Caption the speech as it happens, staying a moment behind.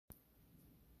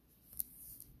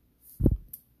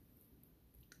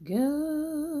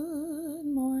Good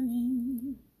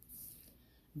morning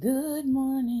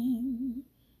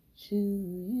to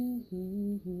you.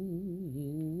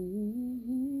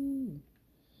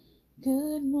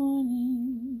 Good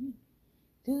morning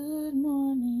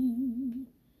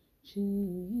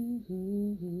to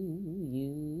you.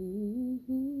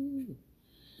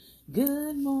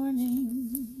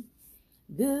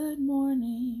 Good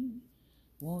morning,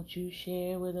 won't you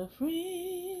share with a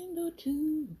friend or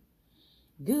two?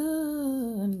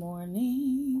 Good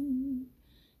morning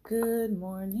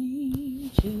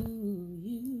to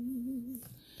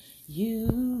you.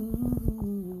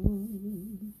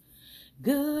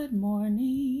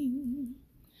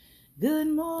 Good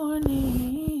morning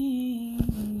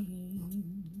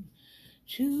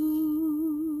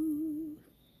to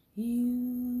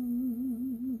you,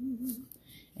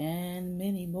 and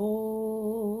many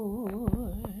more.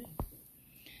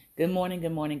 Good morning,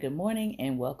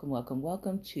 and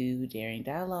welcome to Daring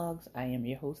Dialogues. I am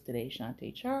your host today,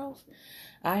 Shantae Charles.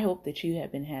 I hope that you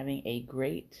have been having a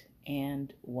great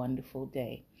and wonderful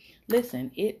day.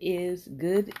 Listen, it is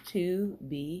good to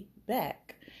be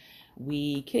back.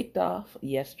 We kicked off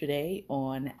yesterday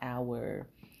on our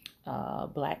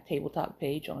Black Table Talk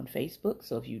page on Facebook.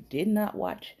 So if you did not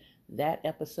watch that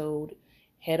episode,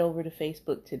 head over to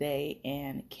Facebook today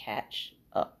and catch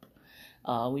up.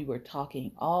 We were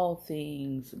talking all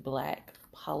things Black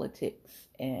politics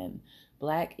and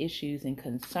Black issues and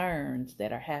concerns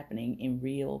that are happening in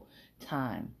real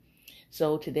time.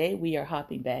 So today we are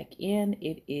hopping back in.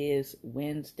 It is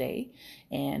Wednesday,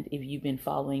 and if you've been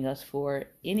following us for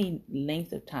any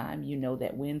length of time, you know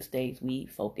that Wednesdays we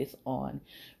focus on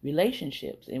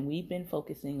relationships, and we've been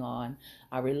focusing on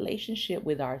our relationship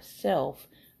with ourselves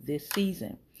this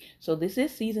season. So this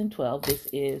is season 12. This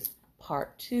is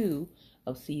part 2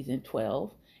 of season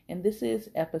 12, and this is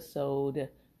episode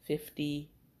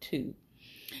 52.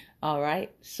 All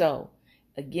right, so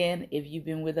again, if you've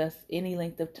been with us any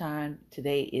length of time,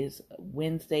 today is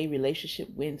Wednesday, Relationship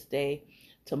Wednesday.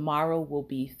 Tomorrow will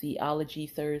be Theology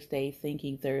Thursday,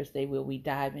 Thinking Thursday, where we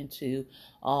dive into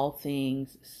all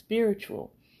things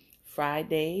spiritual.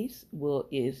 Fridays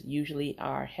is usually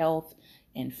our health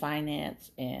and finance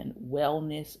and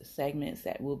wellness segments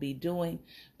that we'll be doing.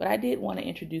 But I did want to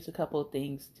introduce a couple of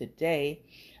things today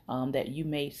that you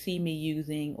may see me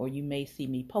using, or you may see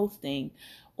me posting,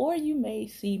 or you may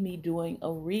see me doing a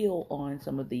reel on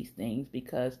some of these things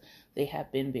because they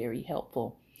have been very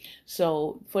helpful.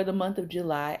 So for the month of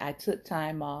July, I took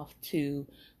time off to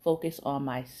focus on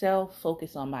myself,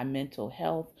 focus on my mental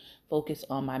health, focus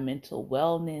on my mental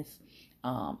wellness.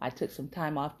 I took some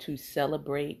time off to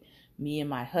celebrate me and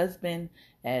my husband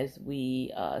as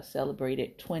we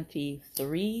celebrated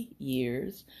 23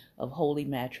 years of holy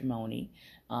matrimony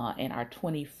and our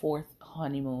 24th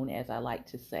honeymoon, as I like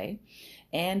to say,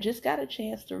 and just got a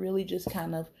chance to really just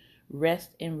kind of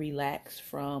rest and relax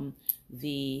from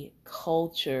the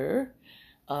culture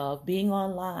of being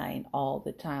online all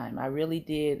the time. I really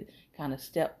did kind of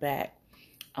step back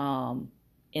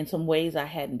in some ways I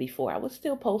hadn't before. I was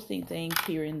still posting things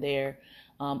here and there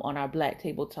on our Black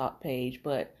Table Talk page,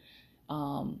 but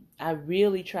I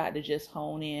really tried to just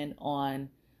hone in on,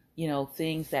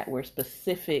 things that were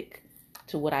specific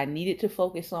to what I needed to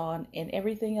focus on, and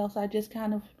everything else I just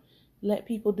kind of let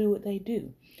people do what they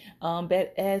do.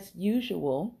 But as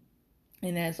usual,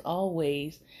 and as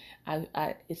always,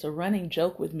 it's a running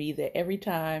joke with me that every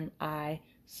time I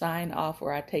sign off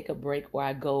or I take a break or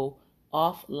I go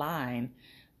offline,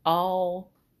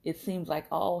 it seems like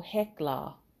all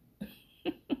heckla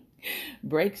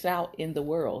breaks out in the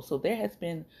world. So there has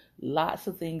been lots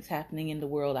of things happening in the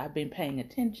world. I've been paying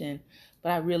attention,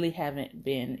 but I really haven't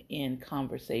been in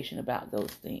conversation about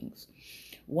those things.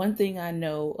 One thing I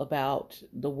know about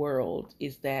the world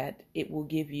is that it will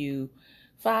give you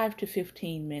 5 to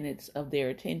 15 minutes of their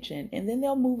attention, and then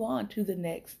they'll move on to the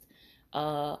next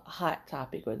hot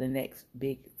topic or the next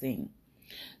big thing.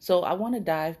 So I want to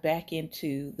dive back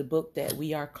into the book that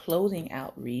we are closing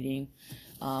out reading.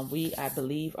 I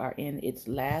believe, are in its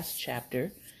last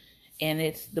chapter, and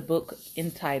it's the book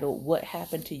entitled What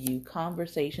Happened to You?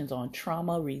 Conversations on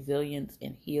Trauma, Resilience,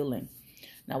 and Healing.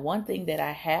 Now, one thing that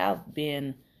I have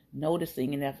been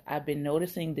noticing, and I've been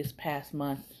noticing this past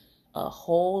month, a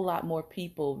whole lot more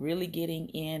people really getting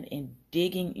in and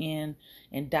digging in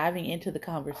and diving into the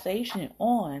conversation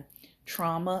on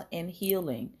trauma and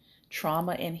healing,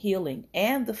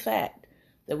 and the fact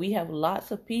that we have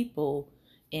lots of people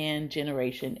in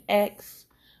Generation X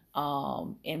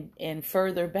and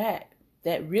further back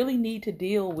that really need to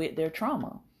deal with their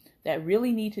trauma, that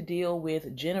really need to deal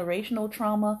with generational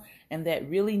trauma, and that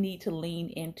really need to lean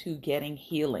into getting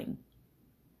healing.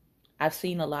 I've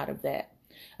seen a lot of that.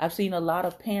 I've seen a lot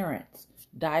of parents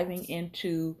diving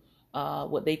into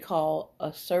what they call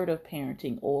assertive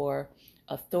parenting or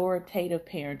authoritative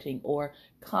parenting or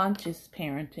conscious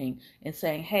parenting and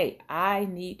saying, hey, I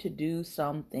need to do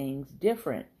some things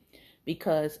different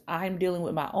because I'm dealing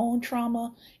with my own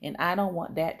trauma and I don't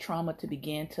want that trauma to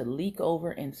begin to leak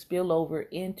over and spill over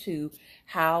into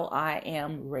how I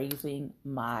am raising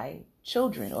my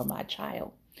children or my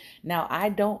child. Now, I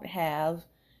don't have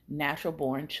natural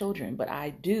born children, but I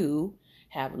do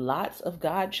have lots of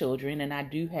godchildren, and I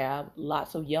do have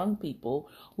lots of young people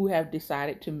who have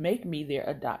decided to make me their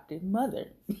adopted mother.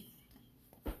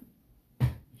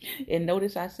 And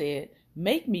notice I said,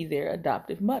 make me their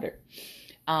adoptive mother.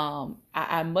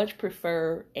 I much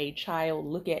prefer a child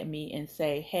look at me and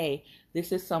say, hey,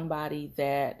 this is somebody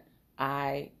that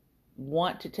I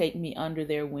want to take me under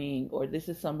their wing, or this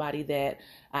is somebody that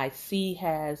I see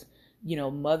has,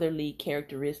 motherly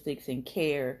characteristics and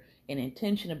care and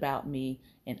intention about me,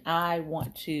 and I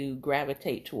want to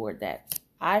gravitate toward that.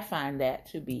 I find that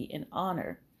to be an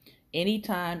honor.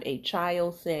 Anytime a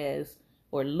child says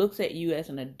or looks at you as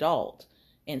an adult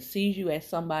and sees you as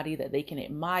somebody that they can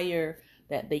admire,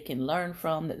 that they can learn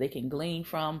from, that they can glean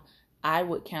from, I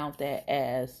would count that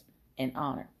as an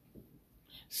honor.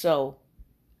 So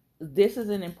this is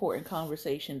an important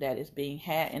conversation that is being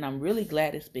had, and I'm really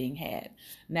glad it's being had.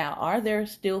 Now, are there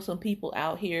still some people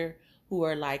out here who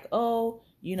are like, oh,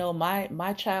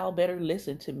 my child better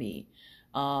listen to me.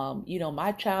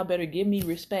 My child better give me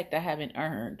respect I haven't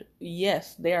earned.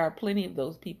 Yes, there are plenty of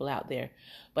those people out there.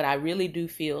 But I really do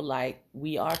feel like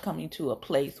we are coming to a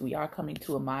place, we are coming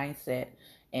to a mindset.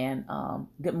 And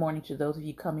good morning to those of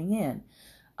you coming in,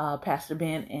 Pastor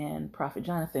Ben and Prophet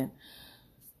Jonathan.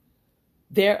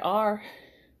 There are,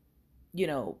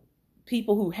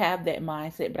 people who have that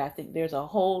mindset, but I think there's a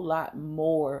whole lot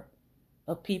more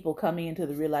of people coming into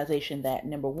the realization that,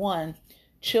 number one,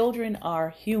 children are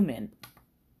human.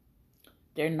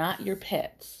 They're not your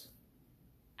pets.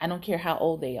 I don't care how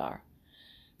old they are.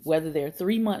 Whether they're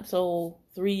 3 months old,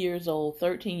 3 years old,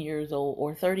 13 years old,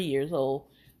 or 30 years old,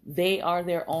 they are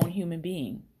their own human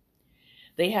being.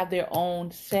 They have their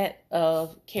own set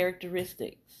of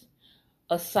characteristics,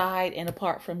 aside and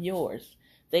apart from yours.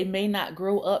 They may not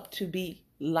grow up to be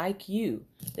like you.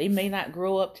 They may not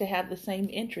grow up to have the same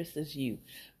interests as you.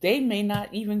 They may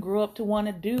not even grow up to want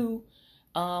to do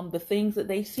the things that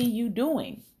they see you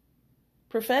doing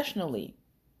professionally,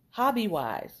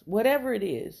 hobby-wise, whatever it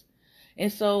is.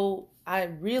 And so I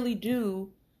really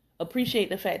do appreciate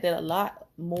the fact that a lot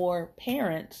more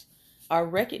parents are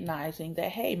recognizing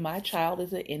that, hey, my child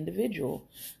is an individual.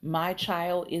 My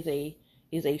child is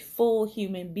a full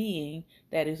human being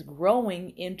that is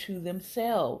growing into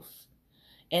themselves.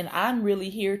 And I'm really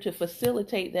here to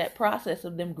facilitate that process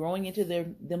of them growing into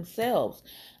themselves.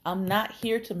 I'm not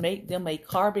here to make them a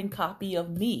carbon copy of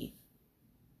me.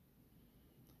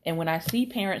 And when I see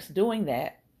parents doing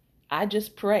that, I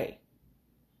just pray.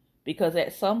 Because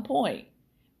at some point,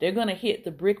 they're going to hit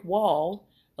the brick wall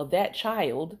of that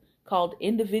child called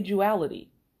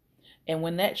individuality. And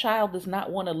when that child does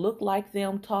not want to look like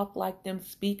them, talk like them,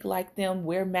 speak like them,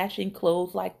 wear matching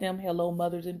clothes like them, hello,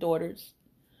 mothers and daughters.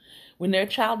 When their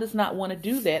child does not want to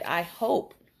do that, I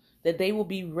hope that they will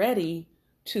be ready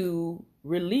to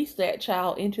release that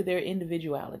child into their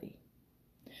individuality.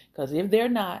 Because if they're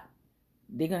not,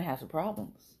 they're going to have some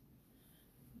problems.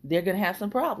 They're going to have some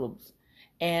problems.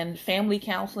 And family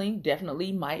counseling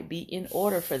definitely might be in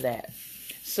order for that.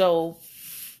 So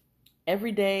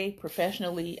every day,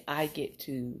 professionally, I get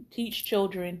to teach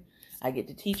children. I get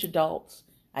to teach adults.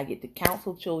 I get to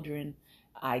counsel children.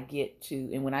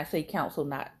 And when I say counsel,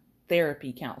 not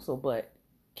therapy counsel, but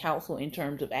counsel in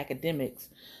terms of academics,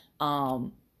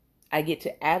 I get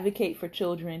to advocate for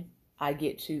children. I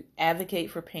get to advocate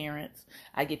for parents.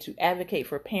 I get to advocate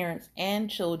for parents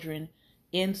and children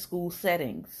in school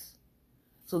settings.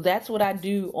 So that's what I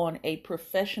do on a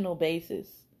professional basis.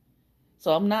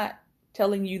 So I'm not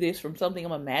telling you this from something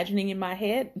I'm imagining in my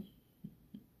head.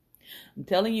 I'm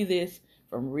telling you this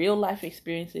from real life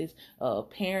experiences of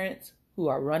parents who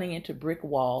are running into brick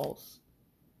walls,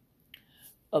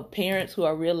 of parents who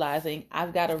are realizing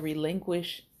I've got to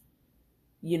relinquish,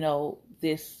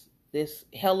 this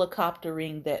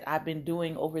helicoptering that I've been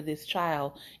doing over this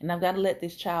child, and I've got to let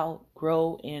this child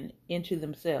grow into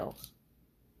themselves.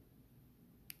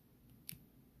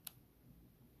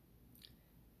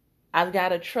 I've got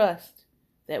to trust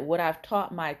that what I've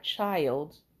taught my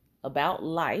child about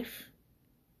life,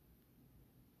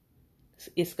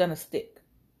 it's going to stick.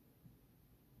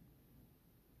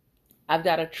 I've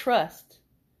got to trust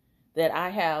that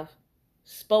I have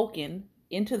spoken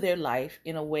into their life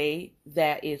in a way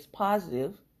that is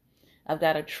positive. I've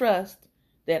got to trust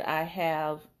that I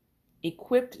have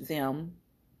equipped them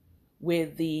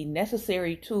with the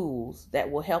necessary tools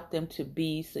that will help them to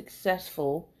be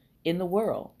successful in the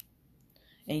world.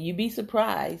 And you'd be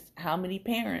surprised how many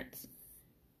parents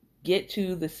get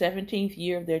to the 17th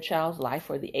year of their child's life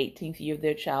or the 18th year of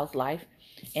their child's life,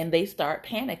 and they start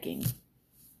panicking.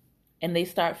 And they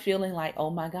start feeling like, oh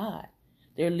my God,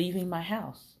 they're leaving my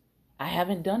house. I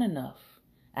haven't done enough.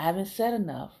 I haven't said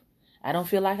enough. I don't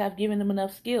feel like I've given them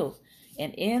enough skills.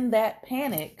 And in that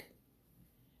panic,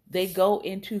 they go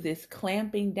into this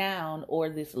clamping down or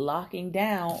this locking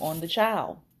down on the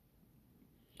child,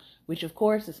 which of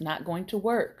course is not going to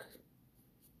work,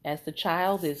 as the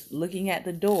child is looking at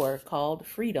the door called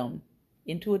freedom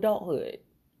into adulthood.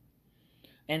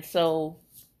 And so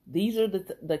these are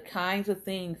the kinds of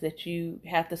things that you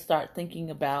have to start thinking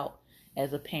about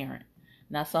as a parent.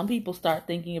 Now, some people start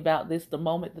thinking about this the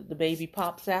moment that the baby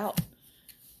pops out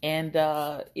and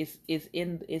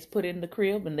is put in the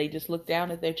crib, and they just look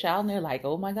down at their child and they're like,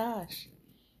 oh my gosh,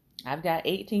 I've got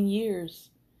 18 years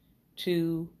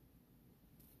to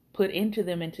put into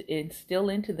them and to instill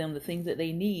into them the things that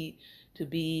they need to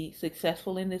be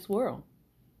successful in this world.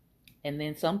 And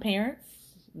then some parents,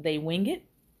 they wing it,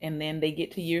 and then they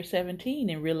get to year 17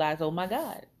 and realize, oh my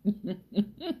God,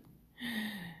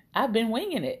 I've been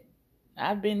winging it.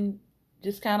 I've been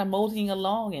just kind of moseying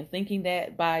along and thinking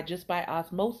that by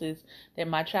osmosis that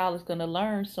my child is going to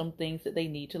learn some things that they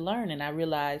need to learn. And I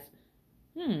realize,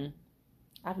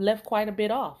 I've left quite a bit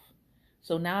off.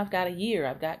 So now I've got a year,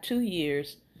 I've got 2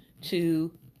 years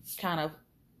to kind of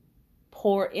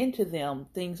pour into them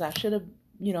things I should have,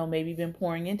 maybe been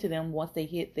pouring into them once they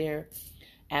hit their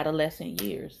adolescent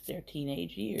years, their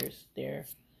teenage years, their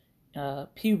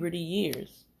puberty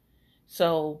years.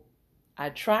 So I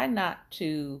try not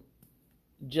to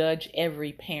judge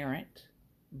every parent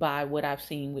by what I've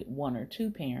seen with 1 or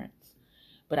 2 parents.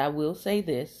 But I will say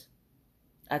this,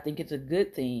 I think it's a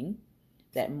good thing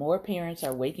that more parents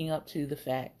are waking up to the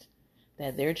fact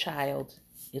that their child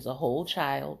is a whole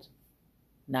child,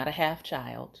 not a half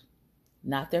child,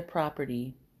 not their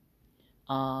property,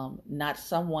 not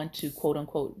someone to quote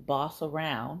unquote boss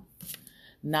around,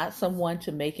 not someone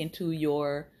to make into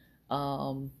your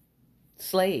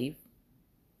slave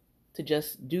to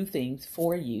just do things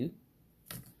for you.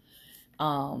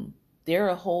 They're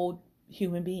a whole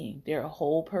human being. They're a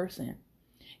whole person.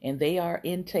 And they are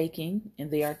intaking and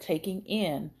they are taking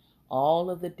in all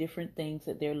of the different things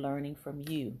that they're learning from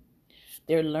you.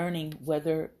 They're learning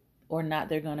whether or not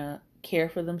they're going to care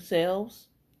for themselves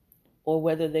or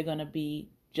whether they're going to be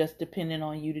just dependent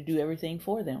on you to do everything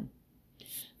for them.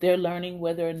 They're learning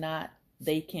whether or not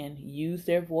they can use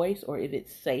their voice or if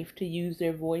it's safe to use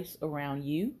their voice around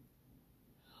you,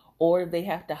 or they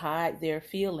have to hide their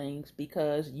feelings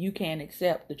because you can't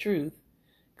accept the truth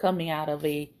coming out of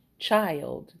a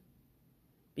child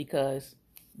because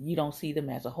you don't see them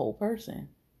as a whole person.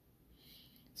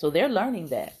 So they're learning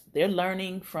that. They're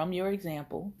learning from your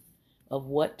example of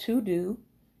what to do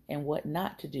and what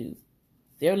not to do.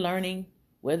 They're learning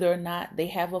whether or not they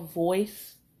have a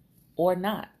voice or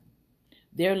not.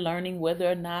 They're learning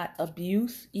whether or not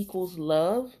abuse equals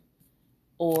love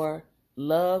or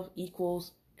love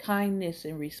equals kindness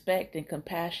and respect and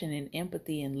compassion and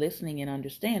empathy and listening and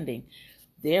understanding.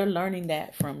 They're learning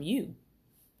that from you.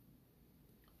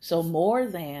 So more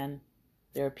than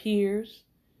their peers,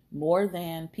 more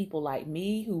than people like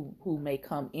me who may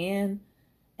come in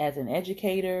as an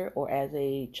educator or as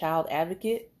a child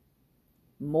advocate,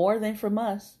 more than from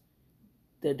us,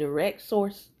 the direct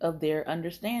source of their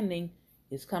understanding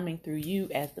is coming through you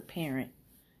as the parent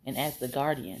and as the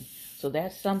guardian. So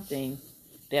that's something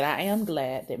that I am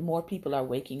glad that more people are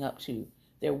waking up to.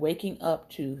 They're waking up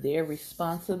to their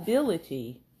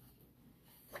responsibility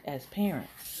as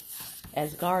parents,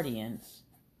 as guardians,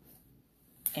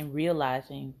 and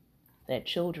realizing that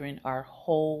children are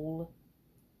whole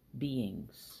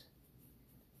beings.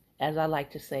 As I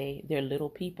like to say, they're little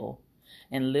people,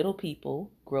 and little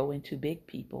people grow into big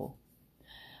people.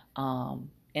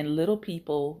 And little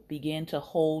people begin to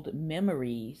hold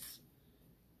memories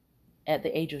at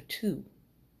the age of 2.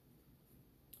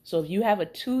 So if you have a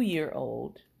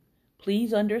 2-year-old,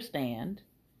 please understand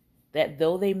that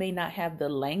though they may not have the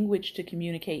language to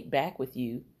communicate back with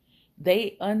you,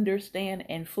 they understand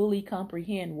and fully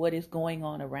comprehend what is going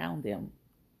on around them.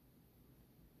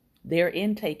 They're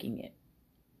intaking it.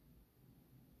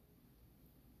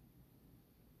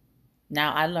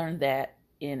 Now, I learned that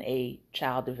in a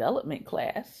child development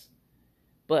class,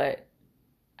 but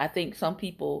I think some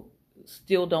people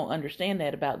still don't understand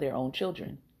that about their own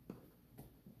children.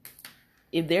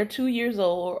 If they're 2 years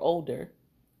old or older,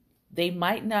 they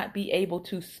might not be able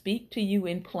to speak to you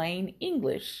in plain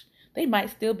English. They might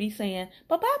still be saying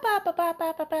ba ba ba ba ba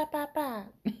ba ba ba ba ba.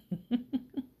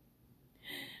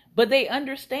 But they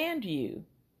understand you.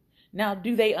 Now,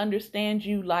 do they understand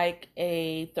you like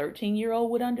a 13-year-old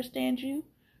would understand you?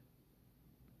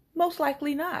 Most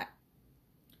likely not.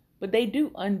 But they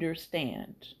do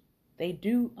understand. They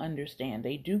do understand.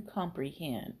 They do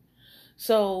comprehend.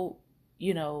 So,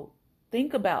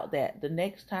 think about that the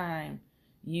next time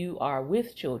you are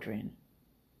with children,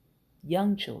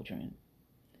 young children.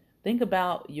 Think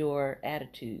about your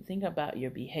attitude. Think about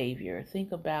your behavior.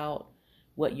 Think about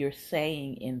what you're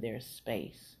saying in their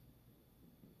space.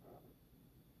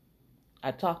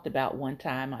 I talked about one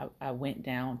time I went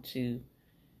down to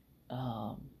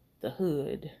the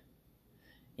hood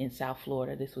in South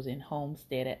Florida. This was in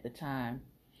Homestead at the time.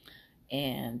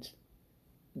 And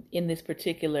in this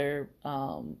particular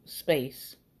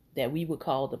space that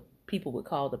people would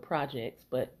call the projects,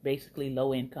 but basically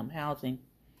low income housing.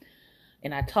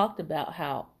 And I talked about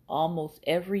how almost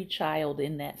every child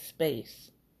in that space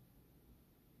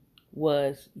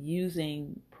was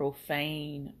using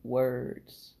profane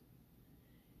words.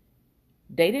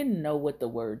 They didn't know what the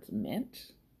words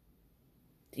meant.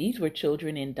 These were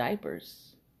children in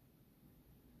diapers.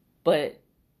 But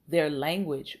their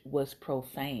language was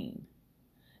profane.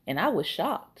 And I was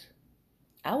shocked.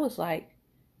 I was like,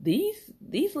 these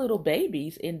little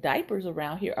babies in diapers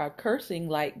around here are cursing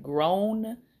like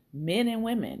grown men and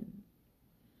women.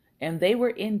 And they were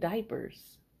in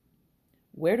diapers.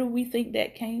 Where do we think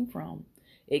that came from?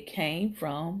 It came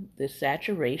from the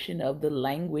saturation of the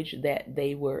language that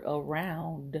they were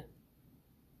around.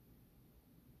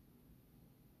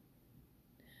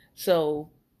 So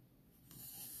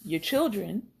your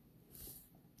children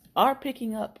are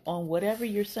picking up on whatever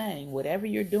you're saying, whatever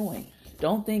you're doing.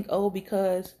 Don't think,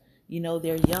 because,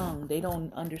 they're young, they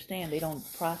don't understand, they don't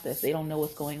process, they don't know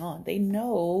what's going on. They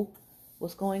know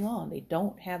what's going on. They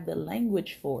don't have the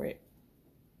language for it.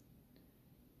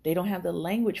 They don't have the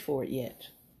language for it yet,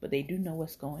 but they do know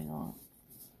what's going on.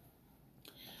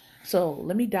 So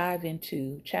let me dive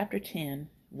into chapter 10,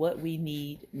 what we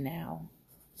need now.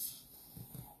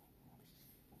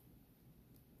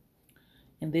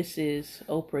 And this is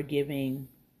Oprah giving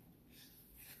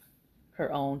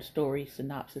her own story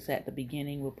synopsis at the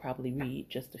beginning. We'll probably read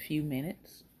just a few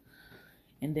minutes.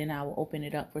 And then I will open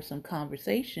it up for some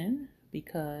conversation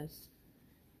because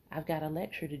I've got a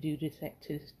lecture to do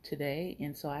today,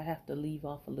 and so I have to leave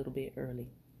off a little bit early.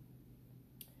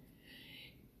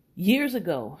 Years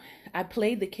ago, I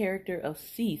played the character of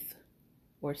Seth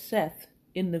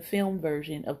in the film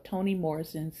version of Toni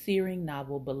Morrison's searing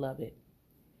novel Beloved.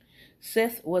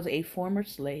 Seth was a former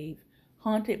slave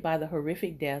haunted by the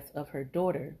horrific death of her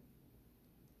daughter,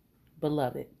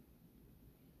 Beloved.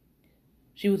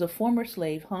 She was a former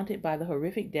slave haunted by the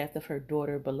horrific death of her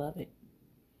daughter, Beloved.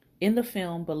 In the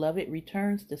film, Beloved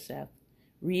returns to Seth,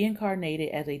 reincarnated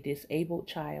as a disabled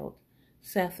child.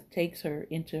 Seth takes her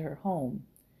into her home.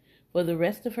 For the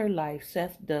rest of her life,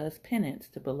 Seth does penance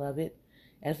to Beloved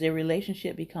as their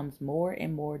relationship becomes more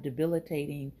and more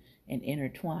debilitating and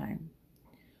intertwined.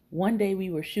 One day we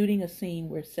were shooting a scene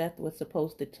where Seth was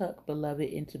supposed to tuck Beloved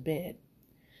into bed.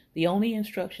 The only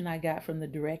instruction I got from the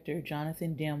director,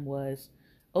 Jonathan Demme, was,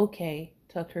 "Okay,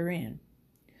 tuck her in."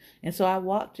 And so I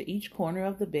walked to each corner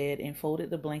of the bed and folded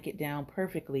the blanket down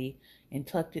perfectly and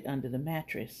tucked it under the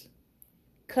mattress.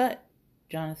 "Cut,"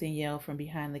 Jonathan yelled from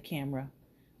behind the camera.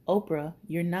 "Oprah,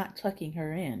 you're not tucking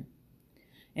her in."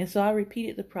 And so I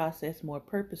repeated the process more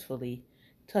purposefully,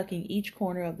 tucking each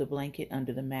corner of the blanket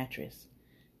under the mattress.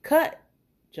 "Cut!"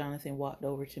 Jonathan walked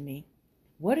over to me.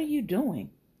 "What are you doing?"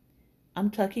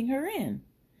 "I'm tucking her in."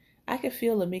 I could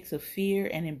feel a mix of fear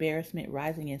and embarrassment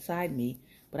rising inside me,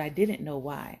 but I didn't know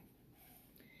why.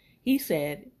 He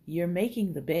said, "You're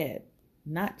making the bed,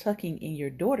 not tucking in your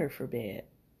daughter for bed."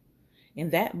 In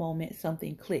that moment,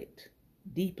 something clicked,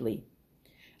 deeply.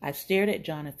 I stared at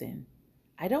Jonathan.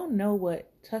 "I don't know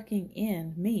what tucking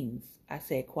in means," I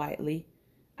said quietly.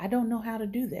 "I don't know how to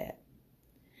do that."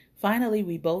 Finally,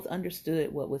 we both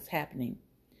understood what was happening.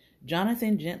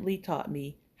 Jonathan gently taught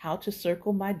me how to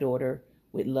circle my daughter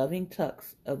with loving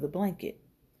tucks of the blanket.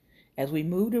 As we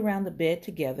moved around the bed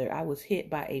together, I was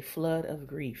hit by a flood of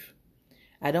grief.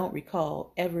 I don't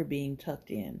recall ever being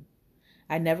tucked in.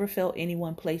 I never felt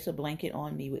anyone place a blanket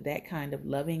on me with that kind of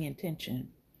loving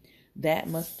intention. That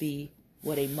must be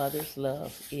what a mother's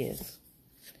love is.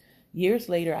 Years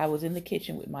later, I was in the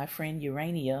kitchen with my friend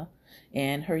Urania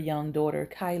and her young daughter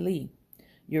Kylie.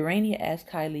 Urania asked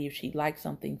Kylie if she'd like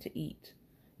something to eat.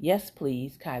 "Yes,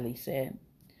 please," Kylie said.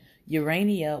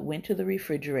 Urania went to the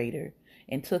refrigerator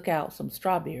and took out some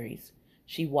strawberries.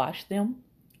 She washed them,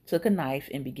 took a knife,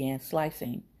 and began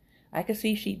slicing. I could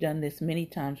see she'd done this many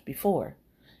times before.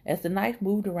 As the knife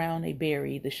moved around a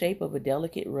berry, the shape of a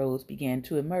delicate rose began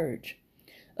to emerge.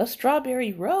 "A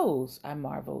strawberry rose!" I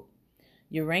marveled.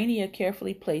 Urania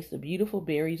carefully placed the beautiful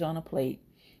berries on a plate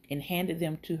and handed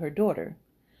them to her daughter.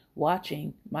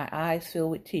 Watching, my eyes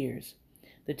filled with tears.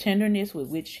 The tenderness with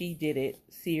which she did it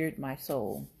seared my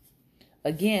soul.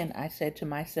 Again, I said to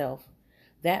myself,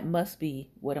 that must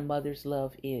be what a mother's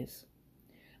love is.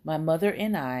 My mother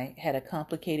and I had a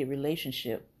complicated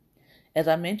relationship. As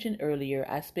I mentioned earlier,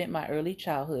 I spent my early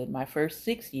childhood, my first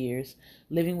 6 years,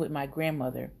 living with my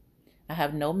grandmother. I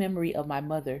have no memory of my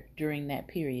mother during that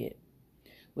period.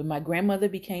 When my grandmother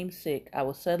became sick, I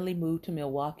was suddenly moved to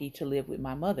Milwaukee to live with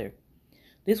my mother.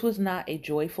 This was not a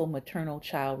joyful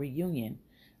maternal-child reunion.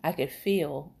 I could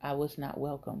feel I was not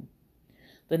welcome.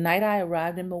 The night I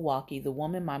arrived in Milwaukee, the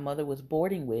woman my mother was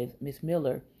boarding with, Miss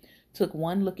Miller, took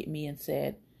one look at me and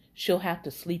said, "She'll have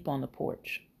to sleep on the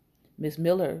porch." Miss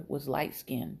Miller was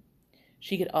light-skinned.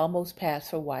 She could almost pass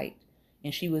for white,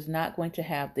 and she was not going to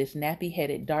have this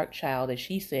nappy-headed dark child, as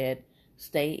she said,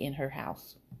 stay in her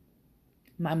house.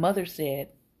 My mother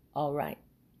said, "All right."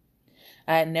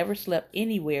 I had never slept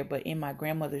anywhere but in my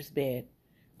grandmother's bed.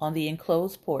 On the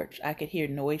enclosed porch, I could hear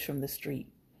noise from the street.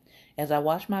 As I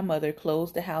watched my mother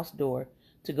close the house door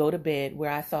to go to bed where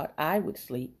I thought I would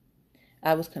sleep,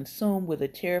 I was consumed with a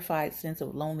terrified sense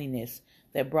of loneliness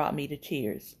that brought me to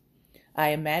tears. I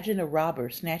imagined a robber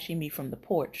snatching me from the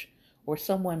porch or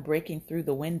someone breaking through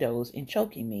the windows and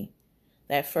choking me.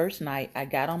 That first night, I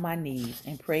got on my knees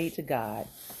and prayed to God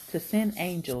to send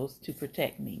angels to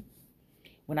protect me.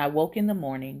 When I woke in the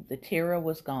morning, the terror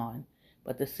was gone,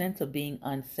 but the sense of being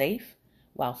unsafe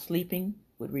while sleeping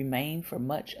would remain for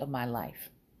much of my life.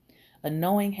 A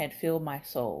knowing had filled my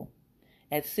soul.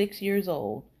 At 6 years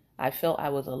old, I felt I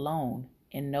was alone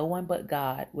and no one but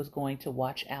God was going to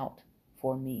watch out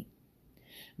for me.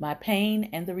 My pain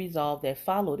and the resolve that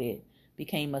followed it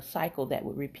became a cycle that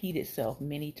would repeat itself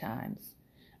many times.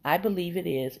 I believe it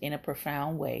is, in a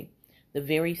profound way, the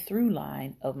very through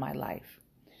line of my life.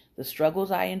 The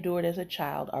struggles I endured as a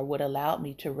child are what allowed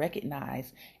me to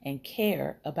recognize and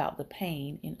care about the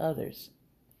pain in others.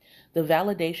 The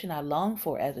validation I longed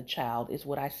for as a child is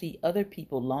what I see other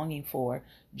people longing for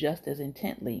just as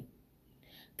intently.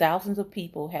 Thousands of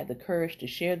people had the courage to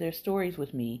share their stories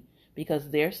with me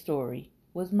because their story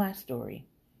was my story.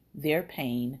 Their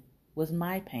pain was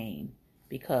my pain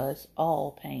because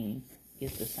all pain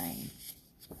is the same.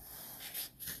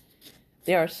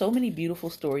 There are so many beautiful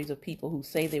stories of people who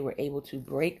say they were able to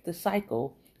break the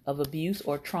cycle of abuse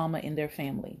or trauma in their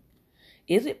family.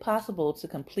 Is it possible to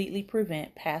completely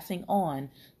prevent passing on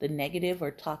the negative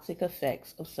or toxic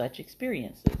effects of such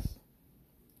experiences?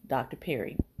 Dr.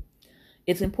 Perry.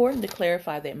 It's important to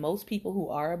clarify that most people who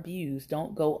are abused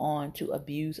don't go on to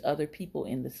abuse other people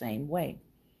in the same way.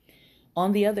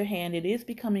 On the other hand, it is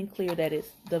becoming clear that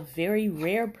it's the very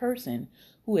rare person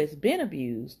who has been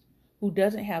abused who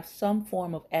doesn't have some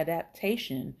form of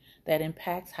adaptation that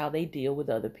impacts how they deal with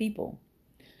other people.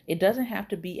 It doesn't have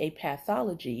to be a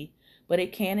pathology, but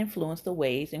it can influence the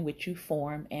ways in which you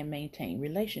form and maintain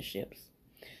relationships.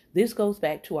 This goes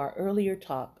back to our earlier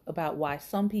talk about why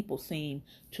some people seem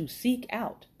to seek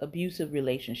out abusive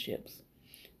relationships.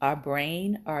 Our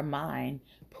brain, our mind,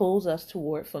 pulls us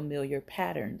toward familiar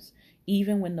patterns,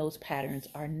 even when those patterns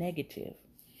are negative.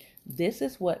 This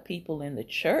is what people in the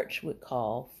church would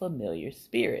call familiar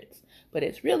spirits, but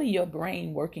it's really your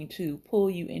brain working to pull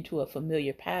you into a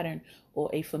familiar pattern or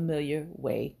a familiar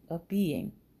way of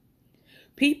being.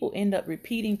 People end up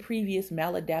repeating previous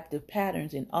maladaptive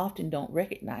patterns and often don't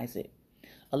recognize it.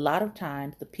 A lot of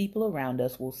times, the people around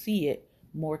us will see it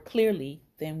more clearly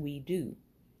than we do.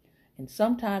 And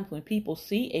sometimes when people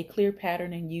see a clear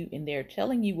pattern in you and they're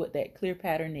telling you what that clear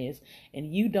pattern is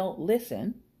and you don't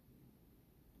listen,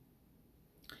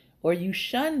 or you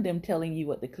shun them telling you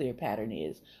what the clear pattern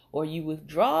is, or you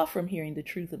withdraw from hearing the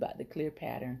truth about the clear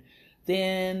pattern,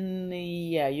 then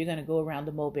you're going to go around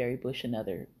the mulberry bush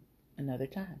another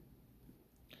time.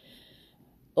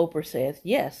 Oprah says,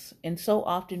 yes, and so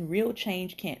often real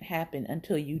change can't happen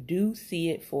until you do see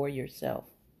it for yourself.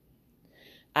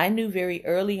 I knew very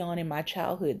early on in my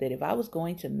childhood that if I was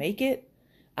going to make it,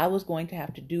 I was going to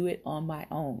have to do it on my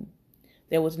own.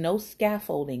 There was no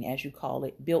scaffolding, as you call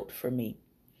it, built for me.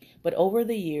 But over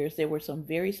the years, there were some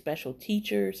very special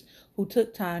teachers who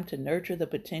took time to nurture the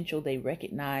potential they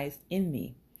recognized in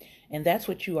me. And that's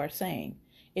what you are saying.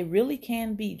 It really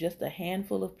can be just a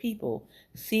handful of people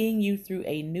seeing you through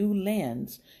a new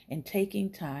lens and taking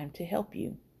time to help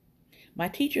you. My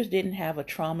teachers didn't have a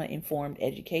trauma-informed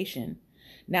education.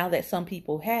 Now that some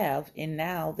people have, and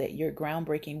now that your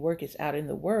groundbreaking work is out in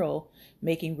the world,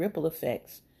 making ripple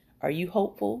effects, are you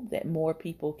hopeful that more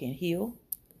people can heal?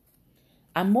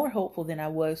 I'm more hopeful than I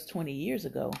was 20 years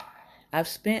ago. I've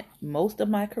spent most of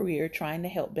my career trying to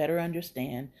help better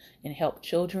understand and help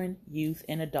children, youth,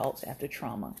 and adults after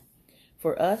trauma.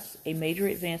 For us, a major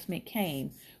advancement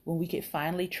came when we could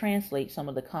finally translate some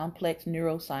of the complex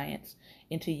neuroscience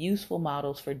into useful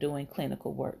models for doing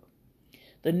clinical work.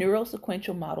 The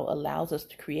neurosequential model allows us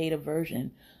to create a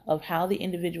version of how the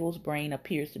individual's brain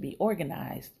appears to be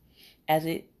organized, as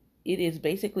it is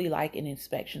basically like an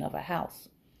inspection of a house.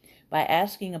 By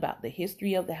asking about the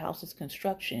history of the house's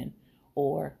construction,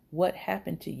 or what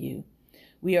happened to you,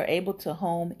 we are able to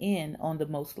home in on the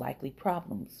most likely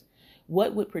problems.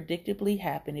 What would predictably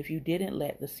happen if you didn't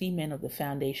let the cement of the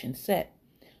foundation set,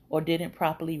 or didn't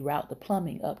properly route the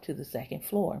plumbing up to the second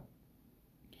floor?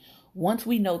 Once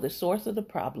we know the source of the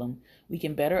problem, we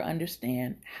can better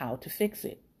understand how to fix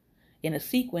it. In a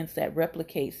sequence that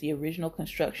replicates the original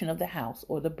construction of the house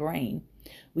or the brain,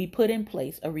 we put in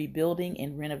place a rebuilding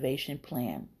and renovation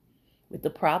plan. With the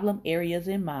problem areas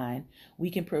in mind, we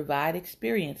can provide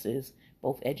experiences,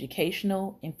 both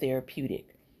educational and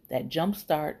therapeutic, that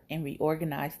jumpstart and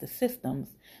reorganize the systems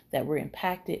that were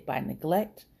impacted by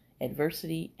neglect,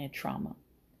 adversity, and trauma.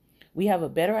 We have a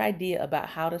better idea about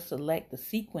how to select the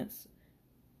sequence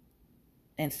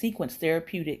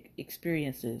therapeutic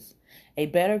experiences, a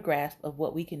better grasp of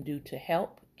what we can do to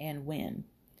help and when.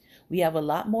 We have a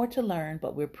lot more to learn,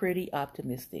 but we're pretty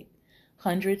optimistic.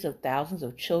 Hundreds of thousands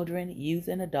of children, youth,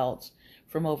 and adults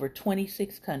from over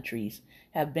 26 countries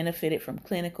have benefited from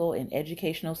clinical and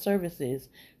educational services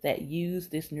that use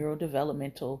this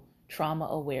neurodevelopmental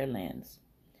trauma-aware lens.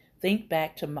 Think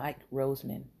back to Mike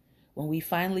Roseman, when we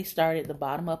finally started the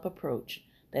bottom-up approach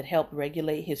that helped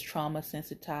regulate his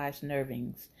trauma-sensitized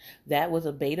nervings. That was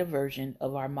a beta version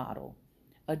of our model,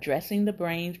 addressing the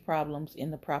brain's problems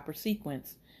in the proper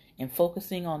sequence and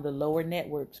focusing on the lower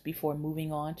networks before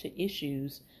moving on to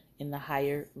issues in the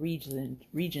higher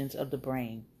regions of the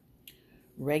brain.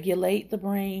 Regulate the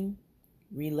brain,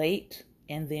 relate,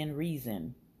 and then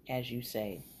reason, as you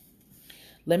say.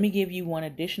 Let me give you one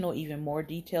additional, even more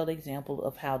detailed example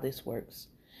of how this works.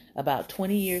 About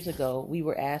 20 years ago, we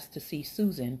were asked to see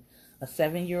Susan, a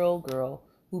 7-year-old girl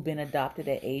who'd been adopted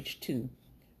at age 2.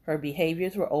 Her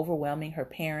behaviors were overwhelming her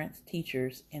parents,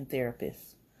 teachers, and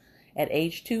therapists. At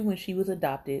age 2, when she was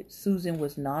adopted, Susan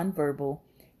was nonverbal,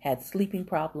 had sleeping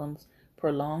problems,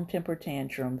 prolonged temper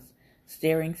tantrums,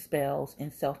 staring spells,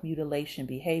 and self-mutilation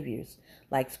behaviors,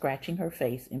 like scratching her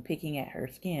face and picking at her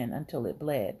skin until it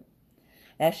bled.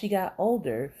 As she got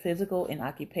older, physical and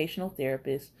occupational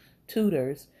therapists,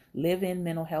 tutors, live-in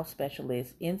mental health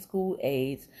specialists, in-school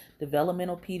aides,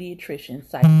 developmental pediatricians,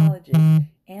 psychologists,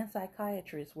 and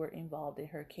psychiatrists were involved in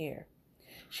her care.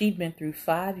 She'd been through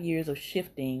 5 years of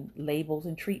shifting labels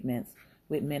and treatments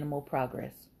with minimal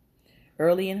progress.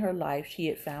 Early in her life, she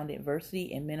had found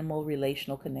adversity and minimal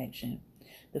relational connection.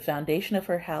 The foundation of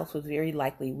her house was very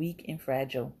likely weak and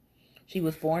fragile. She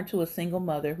was born to a single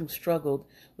mother who struggled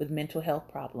with mental health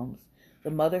problems.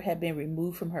 The mother had been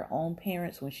removed from her own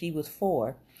parents when she was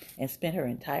 4 and spent her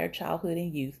entire childhood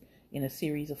and youth in a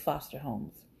series of foster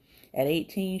homes. At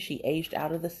 18, she aged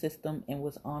out of the system and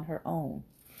was on her own.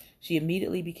 She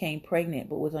immediately became pregnant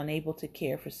but was unable to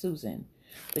care for Susan.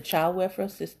 The child welfare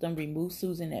system removed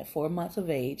Susan at 4 months of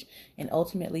age and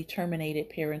ultimately terminated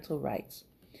parental rights.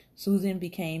 Susan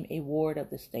became a ward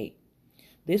of the state.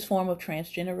 This form of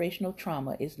transgenerational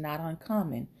trauma is not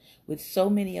uncommon with so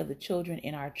many of the children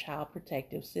in our child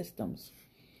protective systems.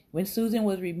 When Susan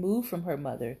was removed from her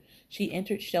mother, she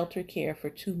entered shelter care for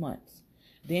 2 months.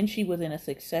 Then she was in a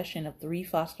succession of 3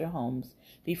 foster homes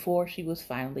before she was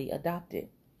finally adopted.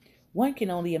 One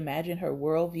can only imagine her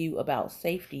worldview about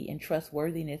safety and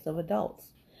trustworthiness of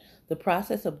adults. The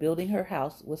process of building her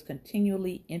house was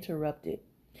continually interrupted.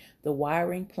 The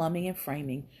wiring, plumbing, and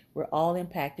framing were all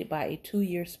impacted by a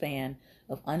 2-year span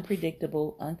of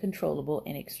unpredictable, uncontrollable,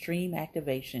 and extreme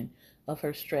activation of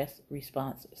her stress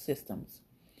response systems.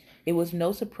 It was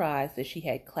no surprise that she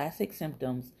had classic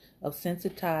symptoms of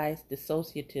sensitized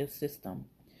dissociative system.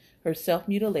 Her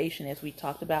self-mutilation, as we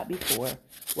talked about before,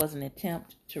 was an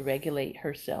attempt to regulate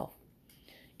herself.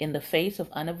 In the face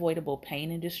of unavoidable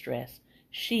pain and distress,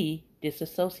 she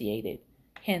disassociated,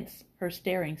 hence her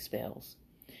staring spells,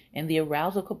 and the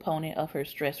arousal component of her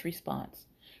stress response.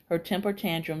 Her temper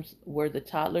tantrums were the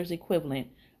toddler's equivalent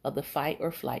of the fight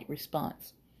or flight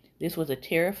response. This was a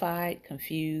terrified,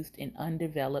 confused, and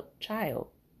undeveloped child.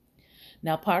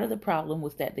 Now, part of the problem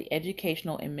was that the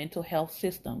educational and mental health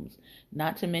systems,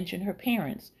 not to mention her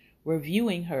parents, were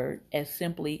viewing her as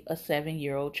simply a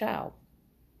 7-year-old child.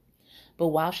 But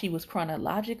while she was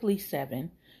chronologically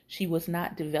 7, she was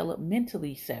not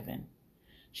developmentally 7.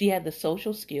 She had the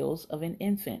social skills of an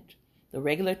infant, the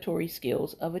regulatory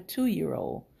skills of a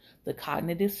 2-year-old, the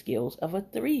cognitive skills of a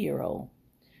 3-year-old.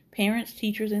 Parents,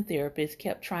 teachers, and therapists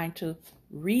kept trying to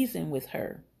reason with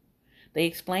her. They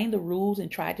explained the rules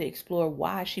and tried to explore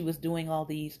why she was doing all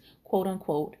these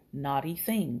quote-unquote naughty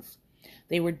things.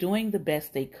 They were doing the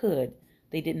best they could.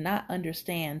 They did not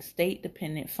understand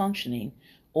state-dependent functioning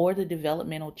or the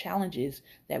developmental challenges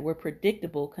that were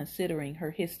predictable considering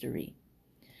her history.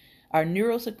 Our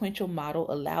neurosequential model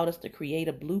allowed us to create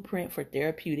a blueprint for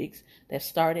therapeutics that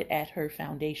started at her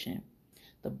foundation,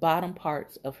 the bottom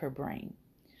parts of her brain.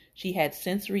 She had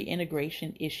sensory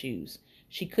integration issues.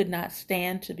 She could not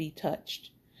stand to be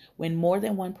touched. When more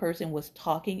than one person was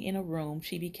talking in a room,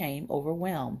 she became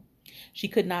overwhelmed. She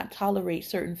could not tolerate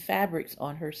certain fabrics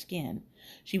on her skin.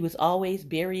 She was always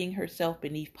burying herself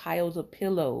beneath piles of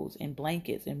pillows and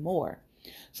blankets and more.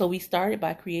 So we started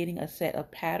by creating a set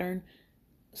of pattern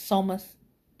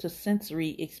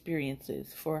somatosensory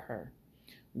experiences for her.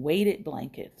 Weighted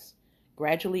blankets,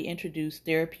 gradually introduced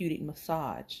therapeutic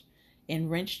massage,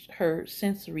 enriched her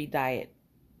sensory diet,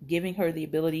 giving her the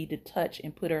ability to touch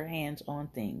and put her hands on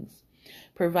things,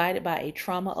 provided by a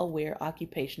trauma-aware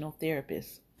occupational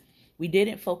therapist. We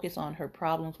didn't focus on her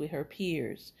problems with her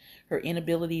peers, her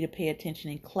inability to pay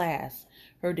attention in class,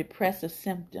 her depressive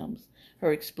symptoms,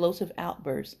 her explosive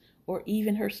outbursts, or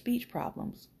even her speech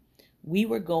problems. We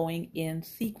were going in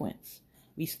sequence.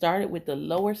 We started with the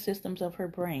lower systems of her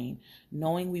brain,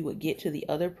 knowing we would get to the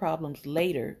other problems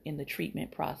later in the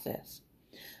treatment process.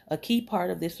 A key part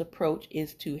of this approach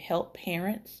is to help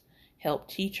parents, help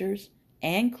teachers,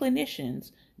 and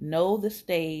clinicians know the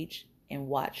stage and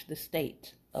watch the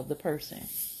state of the person.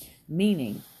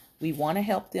 Meaning, we want to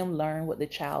help them learn what the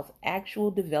child's actual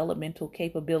developmental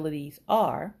capabilities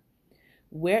are,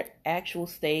 what actual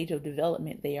stage of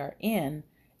development they are in,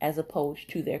 as opposed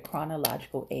to their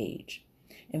chronological age.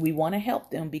 And we want to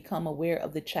help them become aware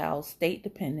of the child's state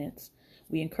dependence.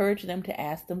 We encourage them to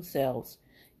ask themselves,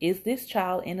 is this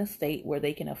child in a state where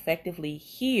they can effectively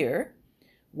hear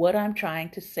what I'm trying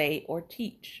to say or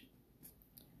teach?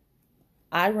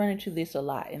 I run into this a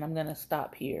lot, and I'm going to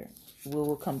stop here. We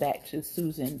will come back to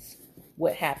Susan's,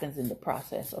 what happens in the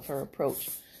process of her approach.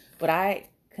 But I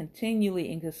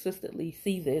continually and consistently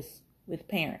see this with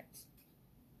parents.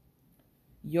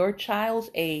 Your child's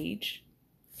age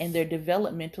and their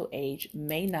developmental age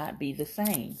may not be the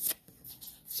same.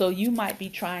 So you might be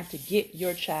trying to get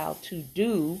your child to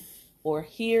do or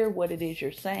hear what it is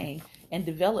you're saying, and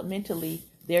developmentally,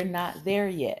 they're not there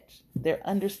yet. Their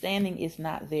understanding is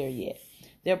not there yet.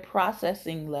 Their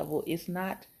processing level is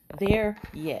not there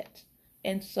yet.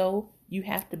 And so you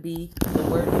have to be, the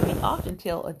word we often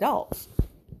tell adults,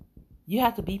 you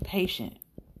have to be patient.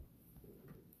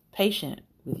 Patient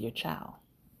with your child.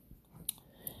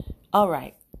 All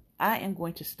right, I am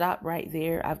going to stop right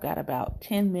there. I've got about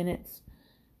 10 minutes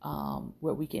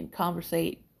where we can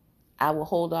conversate. I will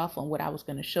hold off on what I was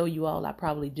going to show you all. I'll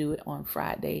probably do it on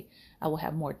Friday. I will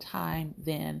have more time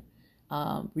then.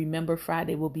 Remember,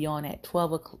 Friday will be on at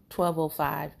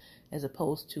 12:05 as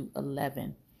opposed to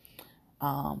 11.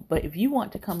 But if you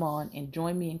want to come on and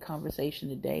join me in conversation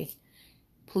today,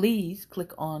 please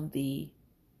click on the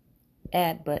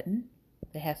add button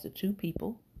that has the 2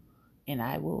 people, and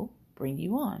I will bring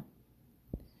you on.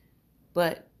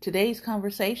 But today's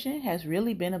conversation has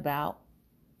really been about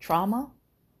trauma.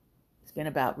 It's been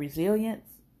about resilience,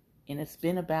 and it's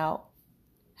been about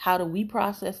how do we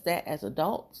process that as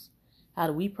adults? How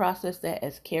do we process that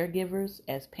as caregivers,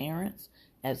 as parents,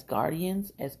 as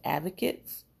guardians, as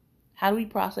advocates? How do we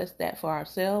process that for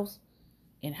ourselves?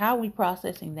 And how are we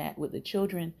processing that with the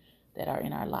children that are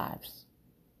in our lives?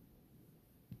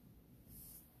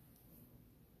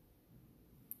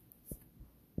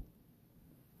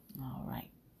 All right.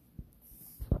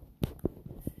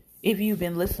 If you've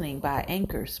been listening by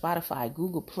Anchor, Spotify,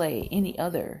 Google Play, any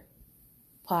other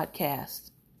podcast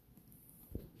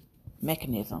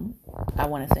mechanism, I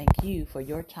want to thank you for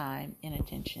your time and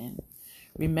attention.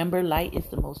 Remember, light is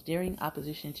the most daring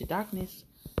opposition to darkness,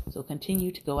 so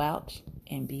continue to go out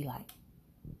and be light.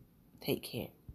 Take care.